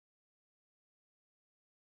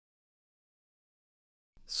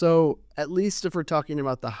So at least if we're talking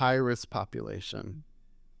about the high-risk population,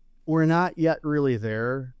 we're not yet really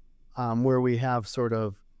there where we have sort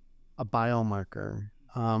of a biomarker.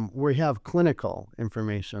 We have clinical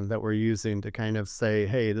information that we're using to kind of say,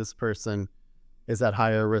 hey, this person is at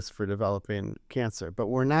higher risk for developing cancer. But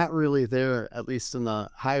we're not really there, at least in the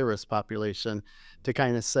high-risk population, to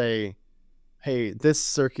kind of say, hey, this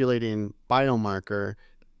circulating biomarker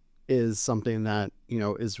is something that,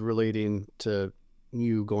 is relating to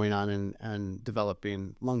you going on and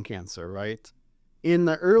developing lung cancer, right? In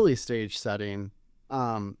the early stage setting,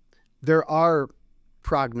 there are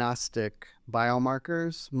prognostic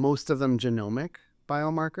biomarkers, most of them genomic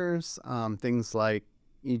biomarkers, things like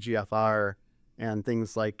EGFR and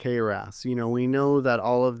things like KRAS. We know that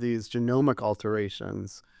all of these genomic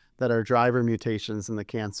alterations that are driver mutations in the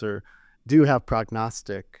cancer do have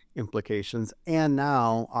prognostic implications, and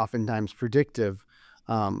now oftentimes predictive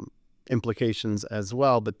implications as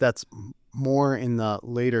well, but that's more in the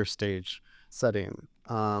later stage setting.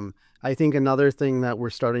 I think another thing that we're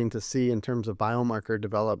starting to see in terms of biomarker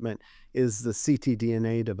development is the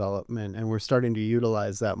ctDNA development, and we're starting to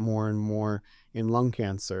utilize that more and more in lung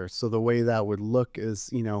cancer. So the way that would look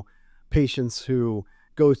is, patients who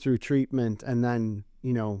go through treatment and then,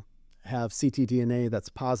 have ctDNA that's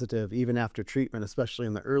positive even after treatment, especially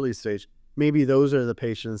in the early stage. Maybe those are the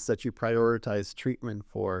patients that you prioritize treatment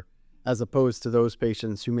for, as opposed to those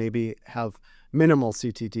patients who maybe have minimal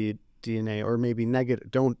ctDNA or maybe negative,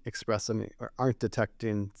 don't express any or aren't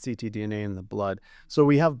detecting ctDNA in the blood. So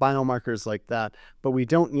we have biomarkers like that, but we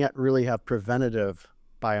don't yet really have preventative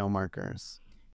biomarkers.